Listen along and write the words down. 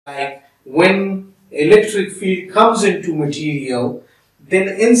Like when electric field comes into material, then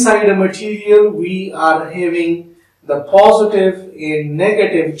inside a material we are having the positive and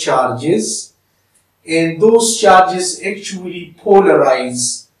negative charges, and those charges actually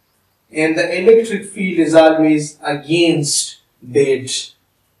polarize, and the electric field is always against that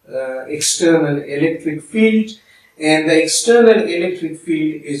external electric field, and the external electric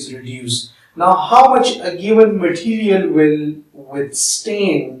field is reduced. Now, how much a given material will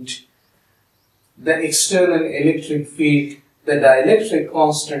withstand the external electric field, the dielectric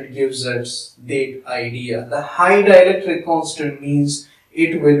constant gives us that idea. The high dielectric constant means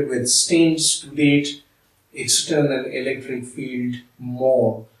it will withstand to that external electric field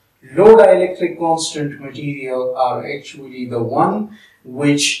more. Low dielectric constant material are actually the one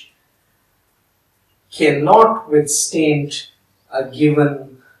which cannot withstand a given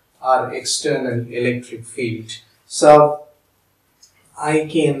or external electric field. So I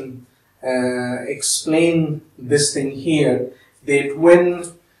can explain this thing here, that when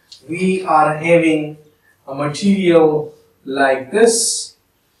we are having a material like this,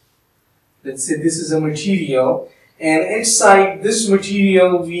 let's say this is a material, and inside this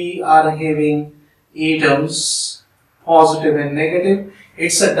material we are having atoms, positive and negative.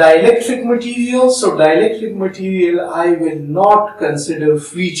 It's a dielectric material, so dielectric material I will not consider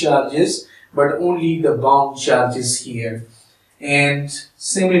free charges but only the bound charges here. And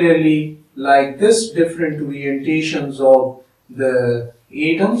similarly, like this, different orientations of the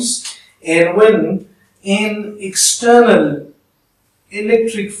atoms. And when an external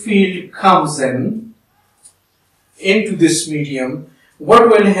electric field comes into this medium, what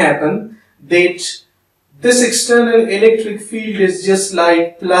will happen? That this external electric field is just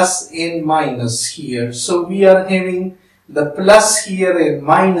like plus and minus here. So we are having the plus here and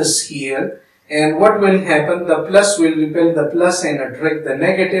minus here. And what will happen? The plus will repel the plus and attract the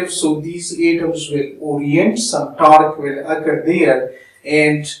negative. So these atoms will orient, some torque will occur there,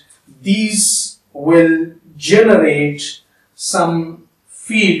 and these will generate some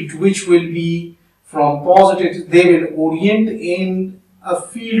field which will be from positive, they will orient and a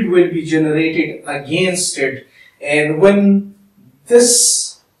field will be generated against it. And when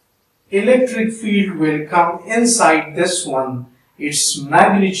this electric field will come inside this one, its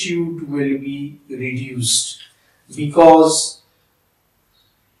magnitude will be reduced, because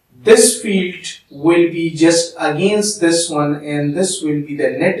this field will be just against this one, and this will be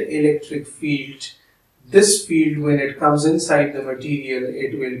the net electric field. This field, when it comes inside the material,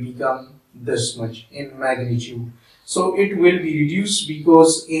 it will become this much in magnitude. So it will be reduced,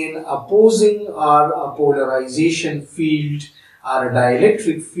 because in opposing or a polarization field, our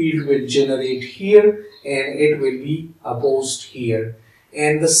dielectric field will generate here and it will be opposed here.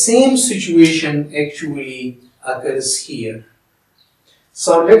 And the same situation actually occurs here.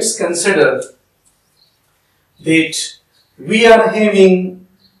 So let's consider that we are having,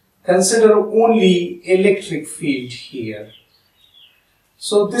 consider only electric field here.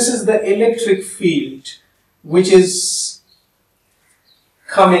 So this is the electric field which is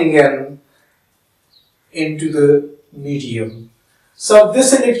coming into the medium. So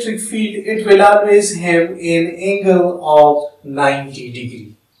this electric field, it will always have an angle of 90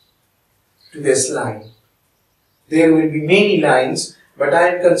 degree to this line. There will be many lines, but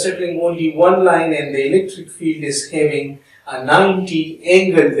I am considering only one line, and the electric field is having a 90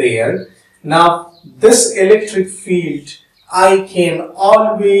 angle there. Now this electric field I can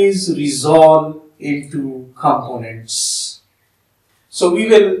always resolve into components. So we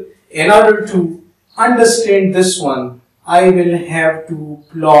will, in order to understand this one, I will have to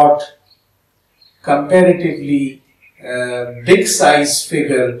plot comparatively big size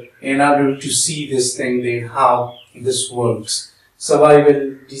figure in order to see this thing, that how this works. So I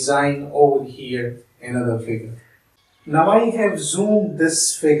will design over here another figure. Now I have zoomed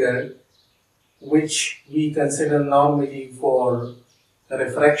this figure, which we consider normally for the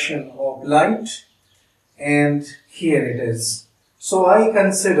refraction of light, and here it is. So I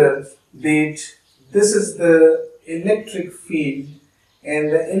consider that this is the electric field,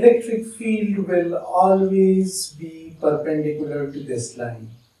 and the electric field will always be perpendicular to this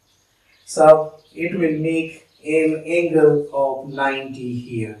line. So it will make an angle of 90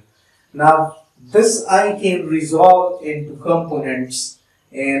 here. Now this I can resolve into components,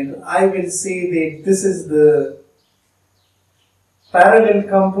 and I will say that this is the parallel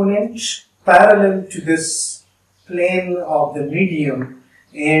component parallel to this plane of the medium,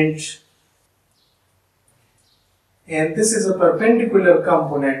 and this is a perpendicular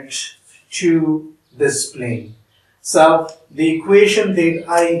component to this plane. So the equation that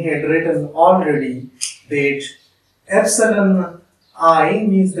I had written already, that epsilon I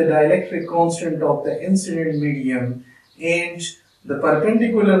means the dielectric constant of the incident medium, and the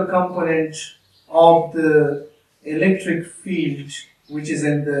perpendicular component of the electric field which is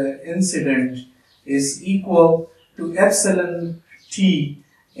in the incident is equal to epsilon t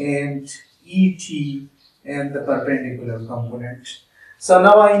and et and the perpendicular component. So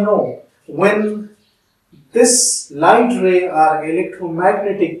now I know when this light ray or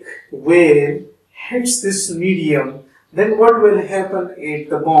electromagnetic wave hits this medium, then what will happen at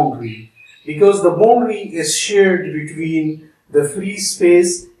the boundary? Because the boundary is shared between the free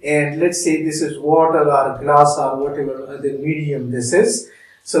space and let's say this is water or glass or whatever other medium this is.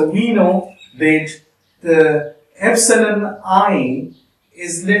 So we know that the epsilon I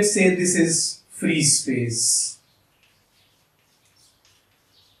is, let's say this is free space,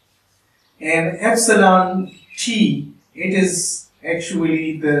 and epsilon t, it is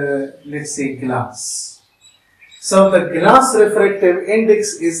actually the, let's say, glass. So the glass refractive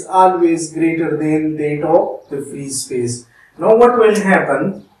index is always greater than that of the free space. Now what will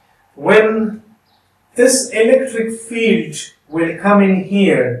happen when this electric field will come in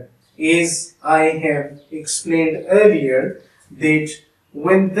here, is I have explained earlier that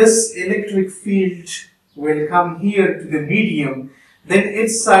when this electric field will come here to the medium, then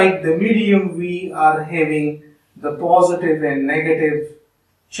inside the medium we are having the positive and negative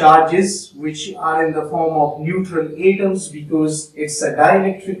charges which are in the form of neutral atoms because it's a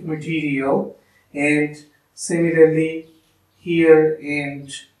dielectric material, and similarly here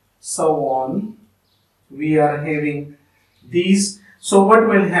and so on we are having these. So what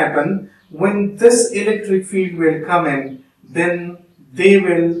will happen when this electric field will come in, then they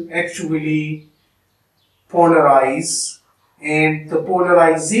will actually polarize, and the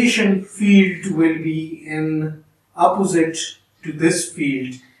polarization field will be in opposite to this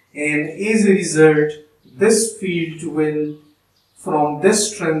field, and as a result this field will, from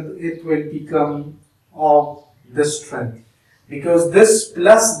this strength it will become of this strength, because this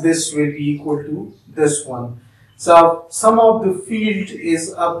plus this will be equal to this one. So some of the field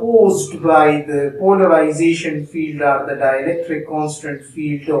is opposed by the polarization field or the dielectric constant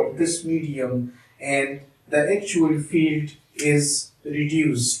field of this medium, and the actual field is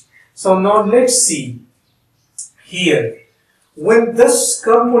reduced. So now let's see here. When this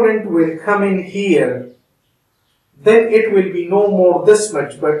component will come in here, then it will be no more this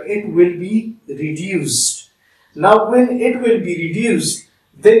much, but it will be reduced. Now when it will be reduced,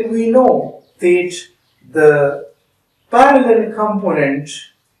 then we know that the parallel component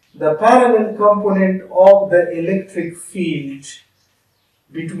of the electric field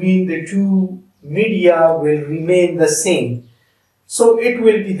between the two media will remain the same. So it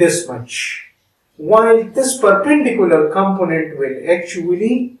will be this much, while this perpendicular component will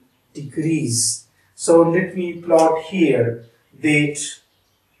actually decrease. So let me plot here that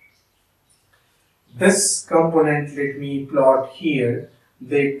this component, let me plot here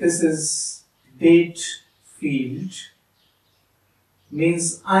that this is that field,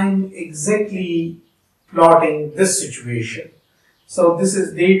 means I'm exactly plotting this situation. So this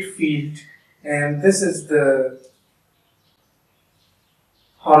is that field and this is the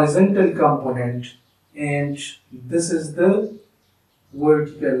horizontal component and this is the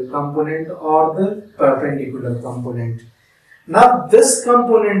vertical component or the perpendicular component. Now this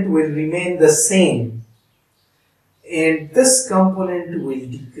component will remain the same and this component will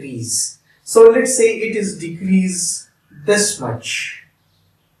decrease. So let's say it is decreased this much.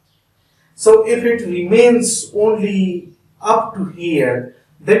 So if it remains only up to here,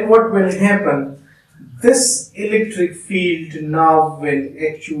 then what will happen? This electric field now will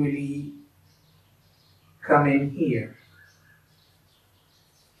actually come in here.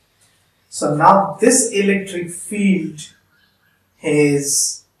 So now this electric field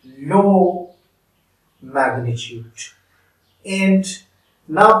has low magnitude, and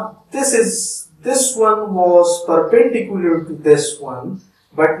now this one was perpendicular to this one,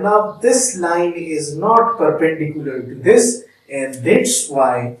 but now this line is not perpendicular to this, and that's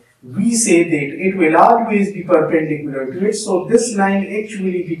why we say that it will always be perpendicular to it. So this line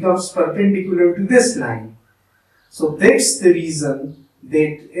actually becomes perpendicular to this line. So that's the reason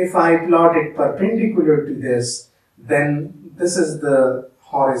that if I plot it perpendicular to this, then this is the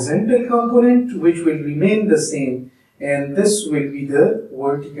horizontal component which will remain the same, and this will be the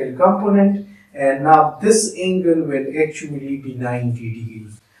vertical component, and now this angle will actually be 90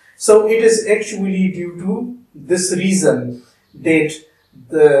 degrees. So it is actually due to this reason that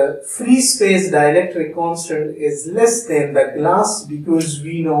the free space dielectric constant is less than the glass, because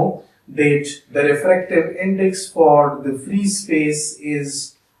we know that the refractive index for the free space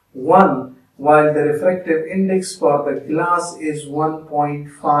is 1, while the refractive index for the glass is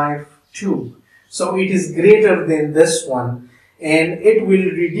 1.52. So it is greater than this one, and it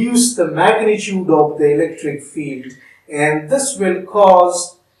will reduce the magnitude of the electric field, and this will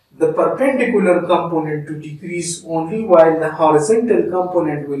cause the perpendicular component to decrease only while the horizontal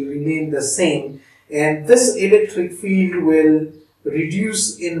component will remain the same, and this electric field will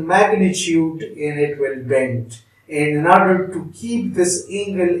reduce in magnitude and it will bend. And in order to keep this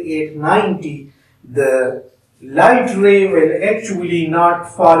angle at 90, the light ray will actually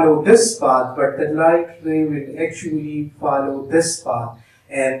not follow this path, but the light ray will actually follow this path,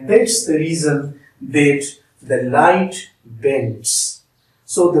 and that's the reason that the light bends.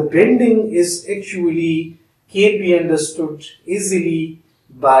 So the bending is actually can be understood easily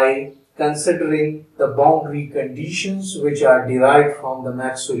by considering the boundary conditions which are derived from the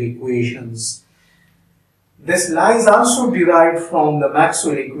Maxwell equations. This law is also derived from the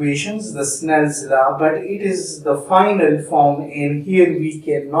Maxwell equations, the Snell's law, but it is the final form, and here we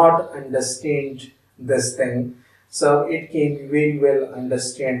cannot understand this thing. So it can be very well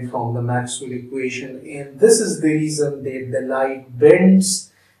understood from the Maxwell equation, and this is the reason that the light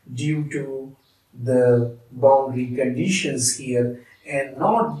bends due to the boundary conditions here and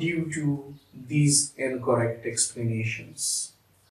not due to these incorrect explanations.